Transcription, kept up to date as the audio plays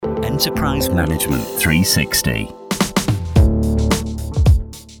Enterprise Management 360.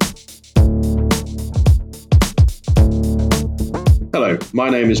 Hello, my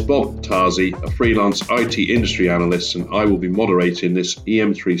name is Bob Tarzi, a freelance IT industry analyst, and I will be moderating this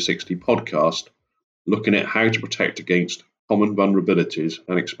EM360 podcast looking at how to protect against common vulnerabilities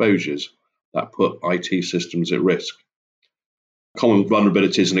and exposures that put IT systems at risk. Common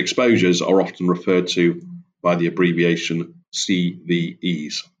vulnerabilities and exposures are often referred to by the abbreviation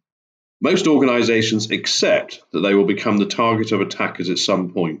CVEs. Most organizations accept that they will become the target of attackers at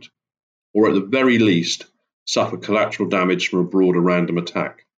some point, or at the very least, suffer collateral damage from a broader random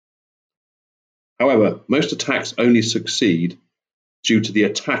attack. However, most attacks only succeed due to the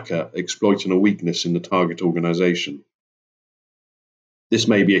attacker exploiting a weakness in the target organization. This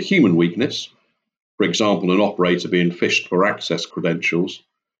may be a human weakness, for example, an operator being phished for access credentials,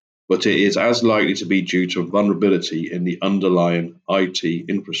 but it is as likely to be due to a vulnerability in the underlying IT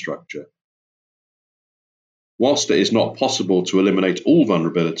infrastructure. Whilst it is not possible to eliminate all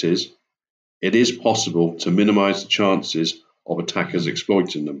vulnerabilities, it is possible to minimize the chances of attackers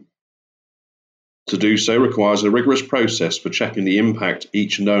exploiting them. To do so requires a rigorous process for checking the impact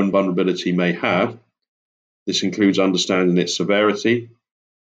each known vulnerability may have. This includes understanding its severity,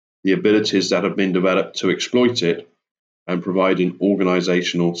 the abilities that have been developed to exploit it, and providing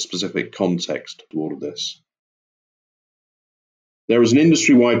organizational specific context to all of this. There is an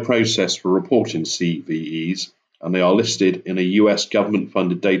industry-wide process for reporting CVEs, and they are listed in a US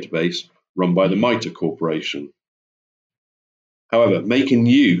government-funded database run by the MITRE Corporation. However, making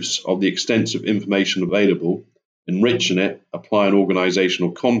use of the extensive information available, enriching it, applying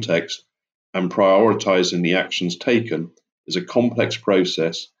organizational context, and prioritizing the actions taken is a complex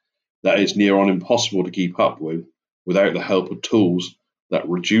process that is near on impossible to keep up with without the help of tools that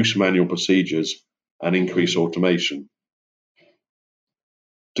reduce manual procedures and increase automation.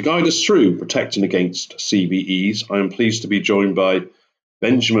 To guide us through protecting against CVEs, I am pleased to be joined by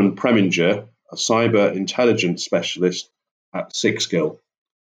Benjamin Preminger, a cyber intelligence specialist at Sixgill.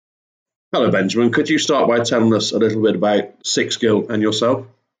 Hello, Benjamin. Could you start by telling us a little bit about Sixgill and yourself?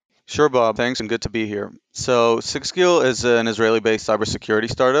 Sure, Bob. Thanks, and good to be here. So Sixgill is an Israeli-based cybersecurity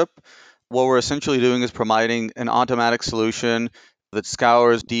startup. What we're essentially doing is providing an automatic solution that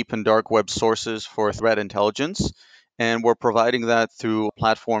scours deep and dark web sources for threat intelligence, and we're providing that through a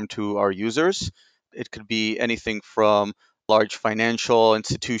platform to our users. It could be anything from large financial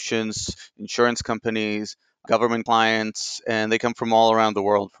institutions, insurance companies, government clients, and they come from all around the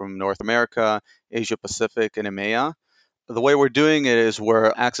world, from North America, Asia Pacific, and EMEA. The way we're doing it is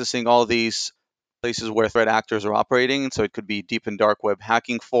we're accessing all these places where threat actors are operating. So it could be deep and dark web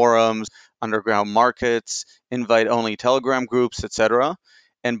hacking forums, underground markets, invite-only Telegram groups, etc.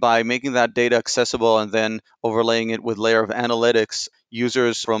 And by making that data accessible and then overlaying it with a layer of analytics,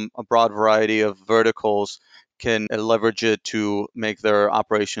 users from a broad variety of verticals can leverage it to make their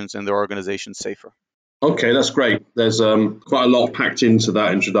operations and their organizations safer. Okay, that's great. There's quite a lot packed into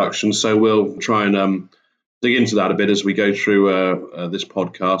that introduction, so we'll try and dig into that a bit as we go through this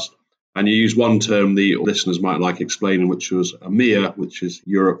podcast. And you use one term the listeners might like explaining, which was EMEA, which is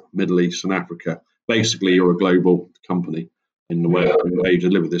Europe, Middle East, and Africa. Basically, you're a global company in the way you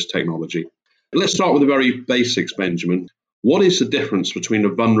deliver this technology. Let's start with the very basics, Benjamin. What is the difference between a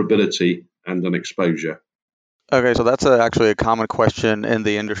vulnerability and an exposure? Okay, so that's actually a common question in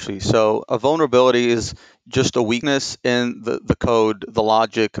the industry. So a vulnerability is just a weakness in the code, the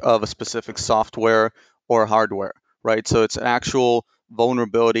logic of a specific software or hardware, right? So it's an actual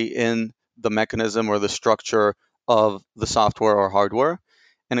vulnerability in the mechanism or the structure of the software or hardware.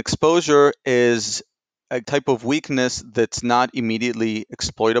 An exposure is a type of weakness that's not immediately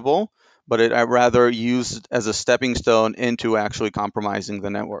exploitable, but it rather used as a stepping stone into actually compromising the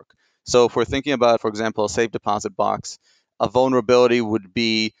network. So if we're thinking about, for example, a safe deposit box, a vulnerability would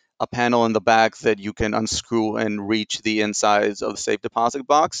be a panel in the back that you can unscrew and reach the insides of the safe deposit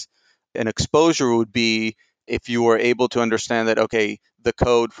box. An exposure would be if you were able to understand that, okay, the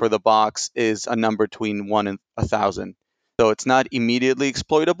code for the box is a number between 1 and 1,000. So it's not immediately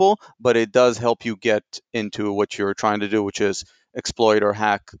exploitable, but it does help you get into what you're trying to do, which is exploit or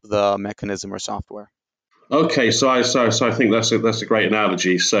hack the mechanism or software. Okay, so I think that's a great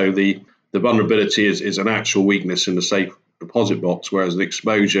analogy. So the vulnerability is an actual weakness in the safe deposit box, whereas the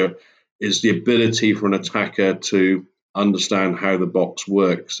exposure is the ability for an attacker to understand how the box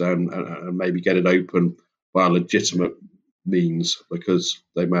works and maybe get it open by legitimate means because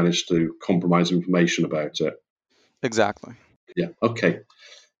they managed to compromise information about it. Exactly. Yeah, okay.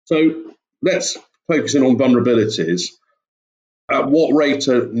 So let's focus in on vulnerabilities. At what rate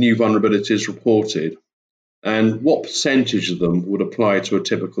are new vulnerabilities reported? And what percentage of them would apply to a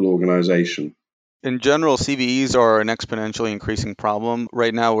typical organization? In general, CVEs are an exponentially increasing problem.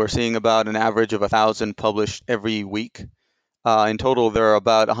 Right now, we're seeing about an average of 1,000 published every week. In total, there are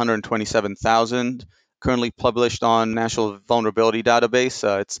about 127,000 currently published on National Vulnerability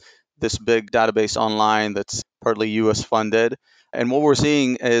Database. It's this big database online that's partly US funded. And what we're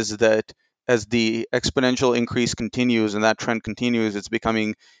seeing is that as the exponential increase continues and that trend continues, it's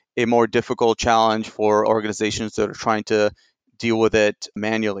becoming a more difficult challenge for organizations that are trying to deal with it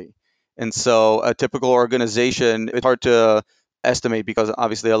manually. And so a typical organization, it's hard to estimate because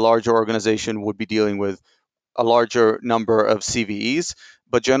obviously a larger organization would be dealing with a larger number of CVEs,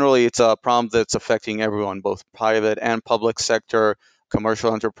 but generally it's a problem that's affecting everyone, both private and public sector,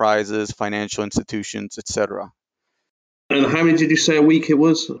 commercial enterprises, financial institutions, etc. And how many did you say a week it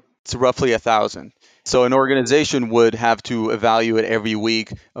was? It's roughly 1,000. So an organization would have to evaluate every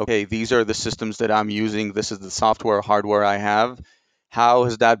week, okay, these are the systems that I'm using, this is the software, hardware I have. How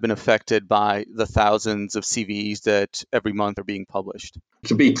has that been affected by the thousands of CVEs that every month are being published?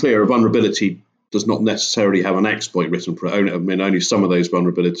 To be clear, a vulnerability does not necessarily have an exploit written for it. I mean, only some of those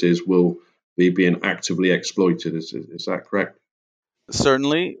vulnerabilities will be being actively exploited. Is that correct?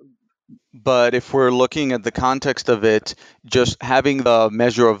 Certainly. But if we're looking at the context of it, just having the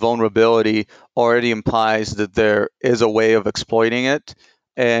measure of vulnerability already implies that there is a way of exploiting it.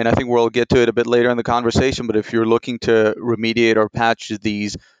 And I think we'll get to it a bit later in the conversation. But if you're looking to remediate or patch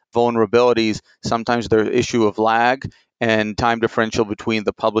these vulnerabilities, sometimes there's an issue of lag and time differential between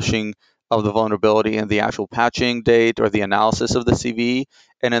the publishing of the vulnerability and the actual patching date or the analysis of the CVE.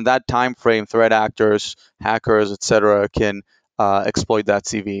 And in that time frame, threat actors, hackers, etc., can exploit that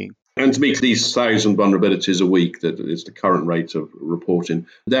CVE. And to be clear, these 1,000 vulnerabilities a week, that is the current rate of reporting,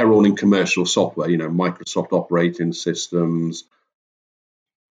 they're all in commercial software, Microsoft operating systems,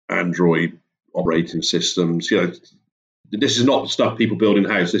 Android operating systems. This is not the stuff people build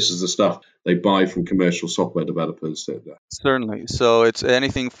in-house. This is the stuff they buy from commercial software developers. Certainly. So it's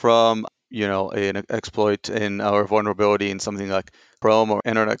anything from, an exploit in or vulnerability in something like Chrome or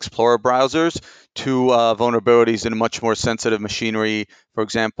Internet Explorer browsers to vulnerabilities in much more sensitive machinery, for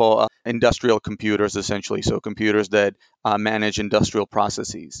example, industrial computers, essentially. So computers that manage industrial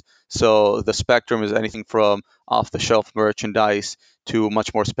processes. So the spectrum is anything from off-the-shelf merchandise to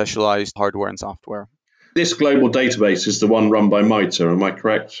much more specialized hardware and software. This global database is the one run by MITRE, am I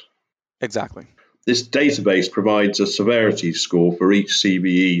correct? Exactly. This database provides a severity score for each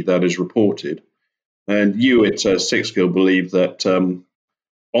CVE that is reported. And you at Sixgill believe that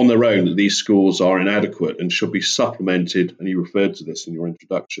on their own, that these scores are inadequate and should be supplemented, and you referred to this in your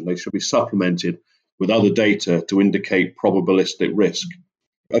introduction, they should be supplemented with other data to indicate probabilistic risk.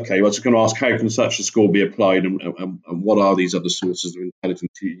 Okay, well, I was going to ask, how can such a score be applied, and what are these other sources of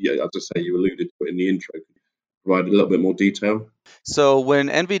intelligence? As I say, you alluded to it in the intro. Can you provide a little bit more detail? So when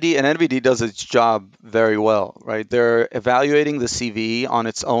NVD does its job very well, right? They're evaluating the CVE on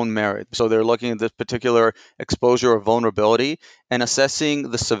its own merit. So they're looking at this particular exposure or vulnerability and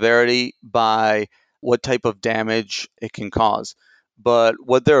assessing the severity by what type of damage it can cause. But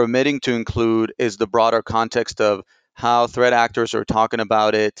what they're omitting to include is the broader context of how threat actors are talking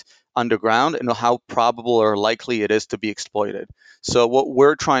about it underground and how probable or likely it is to be exploited. So what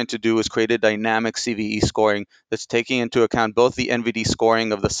we're trying to do is create a dynamic CVE scoring that's taking into account both the NVD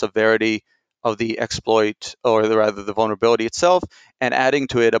scoring of the severity of the exploit, or rather the vulnerability itself, and adding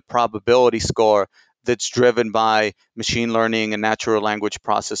to it a probability score that's driven by machine learning and natural language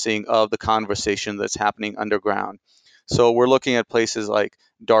processing of the conversation that's happening underground. So we're looking at places like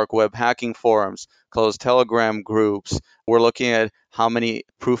dark web hacking forums, closed Telegram groups. We're looking at how many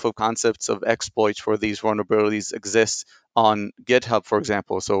proof of concepts of exploits for these vulnerabilities exist on GitHub, for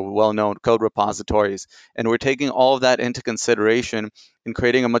example, so well-known code repositories. And we're taking all of that into consideration and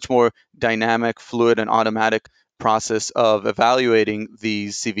creating a much more dynamic, fluid, and automatic process of evaluating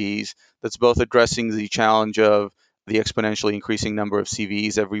these CVEs that's both addressing the challenge of the exponentially increasing number of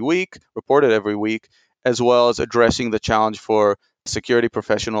CVEs every week, reported every week, as well as addressing the challenge for security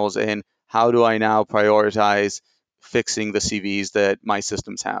professionals in how do I now prioritize fixing the CVEs that my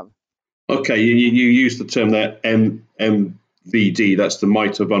systems have. Okay, you use the term there, MVD, that's the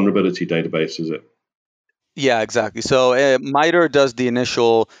MITRE vulnerability database, is it? Yeah, exactly. So MITRE does the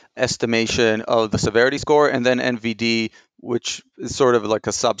initial estimation of the severity score, and then NVD, which is sort of like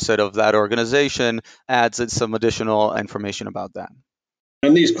a subset of that organization, adds some additional information about that.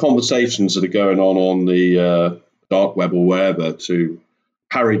 And these conversations that are going on the dark web or wherever, to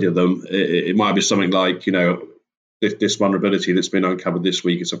parody them, it might be something like, this vulnerability that's been uncovered this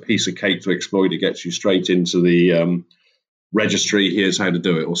week, it's a piece of cake to exploit. It gets you straight into the registry. Here's how to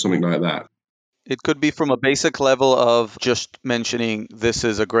do it, or something like that. It could be from a basic level of just mentioning this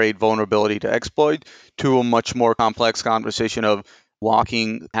is a great vulnerability to exploit to a much more complex conversation of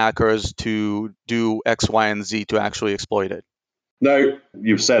walking hackers to do X, Y, and Z to actually exploit it. Now,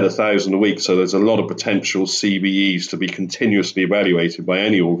 you've said 1,000 a week, so there's a lot of potential CVEs to be continuously evaluated by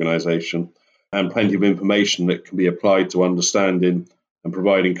any organization and plenty of information that can be applied to understanding and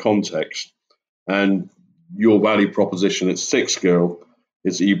providing context. And your value proposition at Sixgill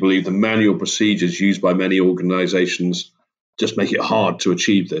is that you believe the manual procedures used by many organizations just make it hard to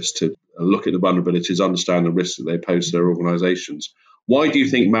achieve this, to look at the vulnerabilities, understand the risks that they pose to their organizations. Why do you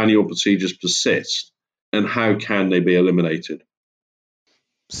think manual procedures persist, and how can they be eliminated?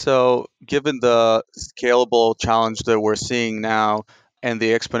 So, given the scalable challenge that we're seeing now and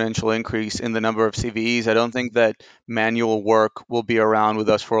the exponential increase in the number of CVEs, I don't think that manual work will be around with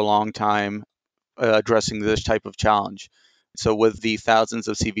us for a long time addressing this type of challenge. So, with the thousands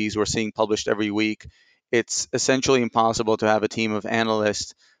of CVs we're seeing published every week, it's essentially impossible to have a team of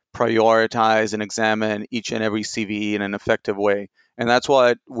analysts prioritize and examine each and every CVE in an effective way. And that's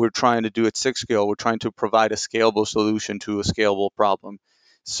what we're trying to do at Sixgill. We're trying to provide a scalable solution to a scalable problem.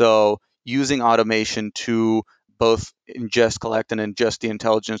 So, using automation to both ingest, collect, and ingest the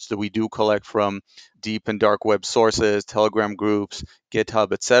intelligence that we do collect from deep and dark web sources, Telegram groups,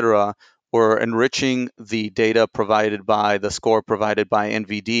 GitHub, etc., we're enriching the data provided by the score provided by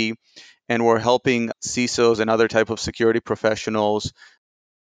NVD, and we're helping CISOs and other type of security professionals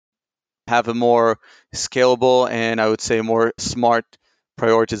have a more scalable and I would say more smart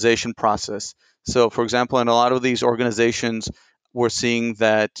prioritization process. So, for example, in a lot of these organizations, we're seeing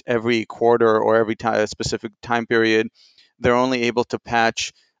that every quarter or every time, a specific time period, they're only able to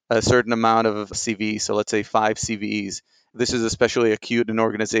patch a certain amount of CVEs. So, let's say 5 CVEs. This is especially acute in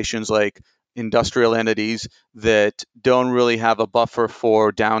organizations like industrial entities that don't really have a buffer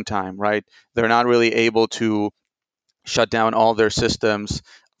for downtime, right? They're not really able to shut down all their systems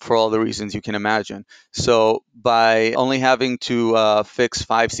for all the reasons you can imagine. So by only having to fix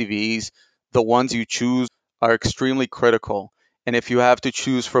 5 CVEs, the ones you choose are extremely critical. And if you have to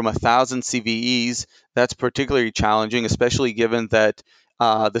choose from 1,000 CVEs, that's particularly challenging, especially given that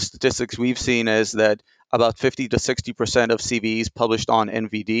the statistics we've seen is that about 50 to 60% of CVEs published on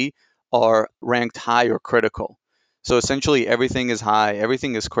NVD are ranked high or critical. So essentially, everything is high,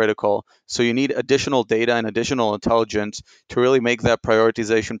 everything is critical. So you need additional data and additional intelligence to really make that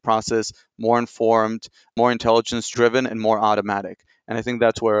prioritization process more informed, more intelligence driven, and more automatic. And I think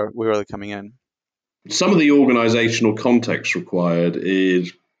that's where we're really coming in. Some of the organizational context required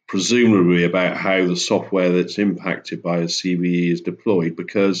is presumably about how the software that's impacted by a CVE is deployed,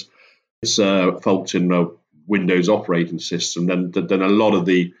 because it's a fault in the Windows operating system, then a lot of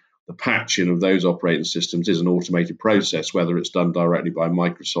the patching of those operating systems is an automated process, whether it's done directly by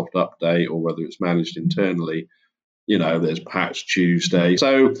Microsoft Update or whether it's managed internally. There's Patch Tuesday.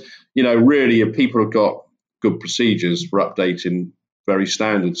 So, really, if people have got good procedures for updating very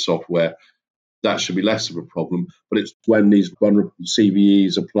standard software, that should be less of a problem. But it's when these vulnerable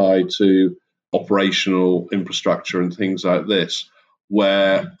CVEs apply to operational infrastructure and things like this,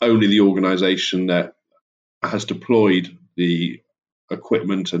 where only the organization that has deployed the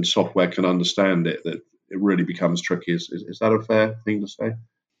equipment and software can understand it, that it really becomes tricky. Is that a fair thing to say?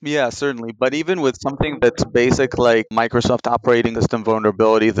 Yeah, certainly. But even with something that's basic like Microsoft operating system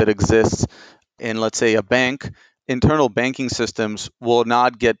vulnerability that exists in, let's say, a bank, internal banking systems will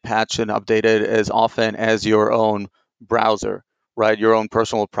not get patched and updated as often as your own browser, right? Your own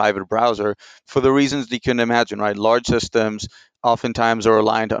personal private browser, for the reasons that you can imagine, right? Large systems oftentimes are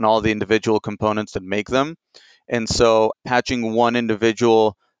reliant on all the individual components that make them. And so patching one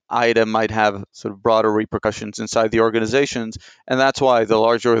individual item might have sort of broader repercussions inside the organizations. And that's why the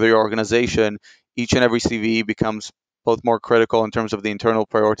larger the organization, each and every CVE becomes both more critical in terms of the internal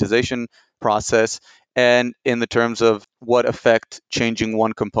prioritization process and in the terms of what effect changing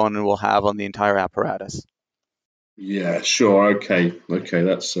one component will have on the entire apparatus. Yeah, sure. Okay,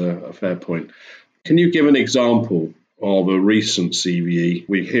 that's a fair point. Can you give an example of a recent CVE?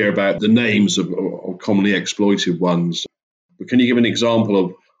 We hear about the names of commonly exploited ones, but can you give an example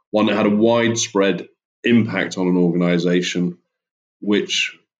of one that had a widespread impact on an organization,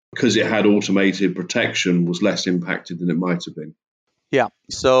 which, because it had automated protection, was less impacted than it might have been? Yeah.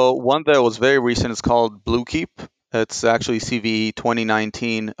 So one that was very recent is called Bluekeep. It's actually CVE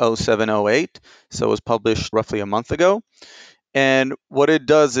 2019-0708. So it was published roughly a month ago. And what it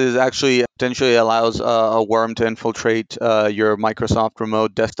does is actually potentially allows a worm to infiltrate your Microsoft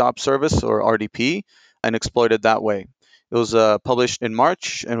Remote Desktop Service or RDP and exploit it that way. It was published in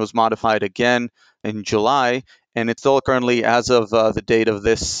March and was modified again in July. And it's still currently, as of the date of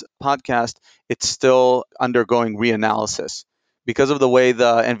this podcast, it's still undergoing reanalysis. Because of the way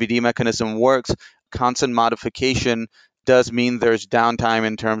the NVD mechanism works, constant modification does mean there's downtime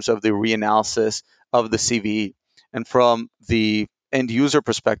in terms of the reanalysis of the CVE. And from the end user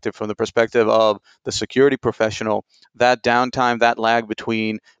perspective, from the perspective of the security professional, that downtime, that lag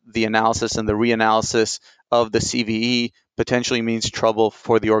between the analysis and the reanalysis of the CVE potentially means trouble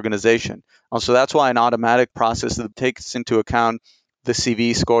for the organization. So that's why an automatic process that takes into account the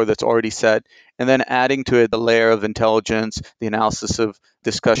CVE score that's already set, and then adding to it the layer of intelligence, the analysis of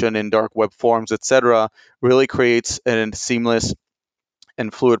discussion in dark web forums, etc., really creates a seamless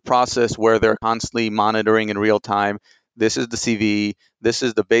and fluid process where they're constantly monitoring in real time. This is the CVE, this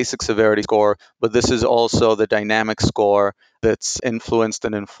is the basic severity score, but this is also the dynamic score that's influenced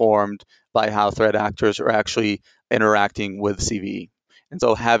and informed by how threat actors are actually interacting with CVE. And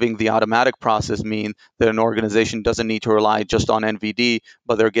so having the automatic process mean that an organization doesn't need to rely just on NVD,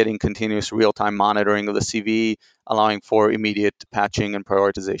 but they're getting continuous real-time monitoring of the CVE, allowing for immediate patching and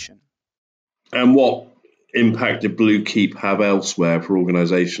prioritization. And what impact did Bluekeep have elsewhere for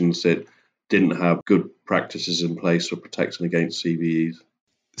organizations that didn't have good practices in place for protecting against CVEs?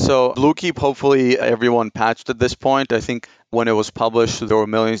 So Bluekeep, hopefully everyone patched at this point. I think when it was published, there were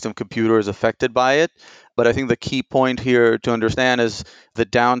millions of computers affected by it. But I think the key point here to understand is the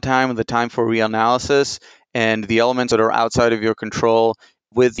downtime, the time for reanalysis, and the elements that are outside of your control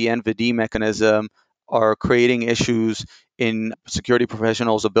with the NVD mechanism are creating issues in security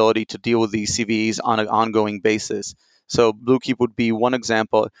professionals' ability to deal with these CVEs on an ongoing basis. So Bluekeep would be one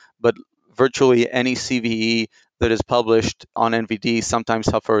example, but virtually any CVE that is published on NVD sometimes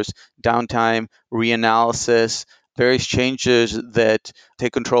suffers downtime, reanalysis, various changes that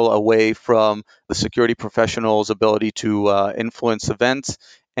take control away from the security professional's ability to influence events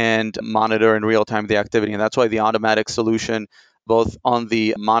and monitor in real time the activity. And that's why the automatic solution, both on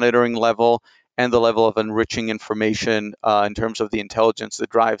the monitoring level and the level of enriching information in terms of the intelligence that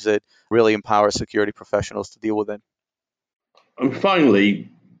drives it, really empowers security professionals to deal with it. And finally,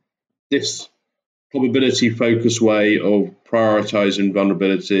 this probability-focused way of prioritizing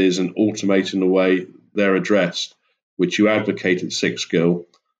vulnerabilities and automating the way they're addressed, which you advocate at Sixgill,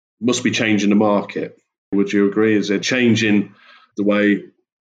 must be changing the market. Would you agree? Is it changing the way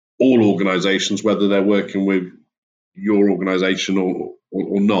all organizations, whether they're working with your organization or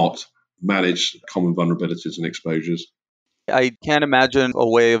not, manage common vulnerabilities and exposures? I can't imagine a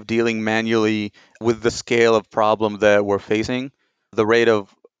way of dealing manually with the scale of problem that we're facing. The rate of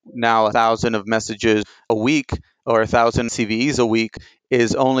now 1,000 of messages a week or 1,000 CVEs a week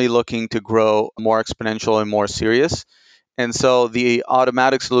is only looking to grow more exponential and more serious. And so the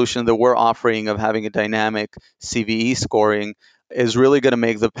automatic solution that we're offering of having a dynamic CVE scoring is really going to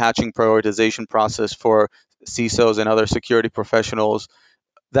make the patching prioritization process for CISOs and other security professionals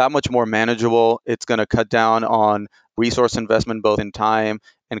that much more manageable. It's going to cut down on resource investment, both in time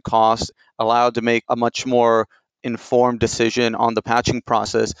and cost, allowed to make a much more informed decision on the patching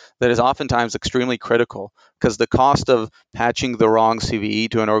process that is oftentimes extremely critical, because the cost of patching the wrong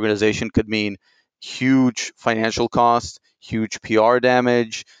CVE to an organization could mean huge financial costs, huge PR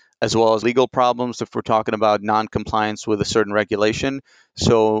damage, as well as legal problems if we're talking about non-compliance with a certain regulation.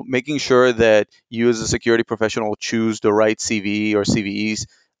 So making sure that you as a security professional choose the right CVE or CVEs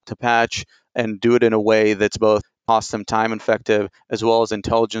to patch and do it in a way that's both cost and time effective as well as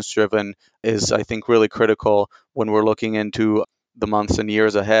intelligence driven is, I think, really critical when we're looking into the months and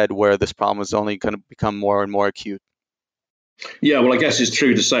years ahead where this problem is only going to become more and more acute. Yeah, well, I guess it's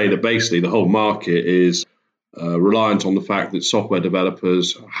true to say that basically the whole market is reliant on the fact that software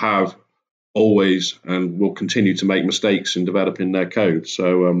developers have always and will continue to make mistakes in developing their code.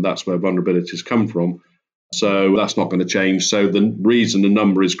 So that's where vulnerabilities come from. So that's not going to change. So the reason the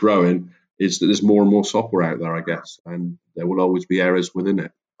number is growing is that there's more and more software out there, I guess, and there will always be errors within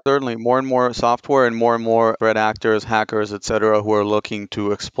it. Certainly, more and more software and more threat actors, hackers, etc., who are looking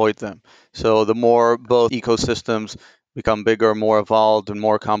to exploit them. So the more both ecosystems become bigger, more evolved, and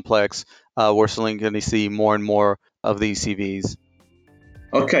more complex, we're certainly going to see more and more of these CVs.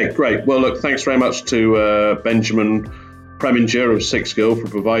 Okay, great. Well, look, thanks very much to Benjamin Preminger of Sixgill for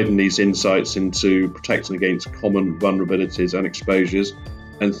providing these insights into protecting against common vulnerabilities and exposures.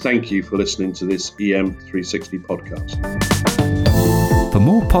 And thank you for listening to this EM360 podcast. For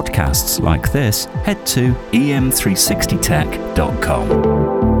more podcasts like this, head to em360tech.com.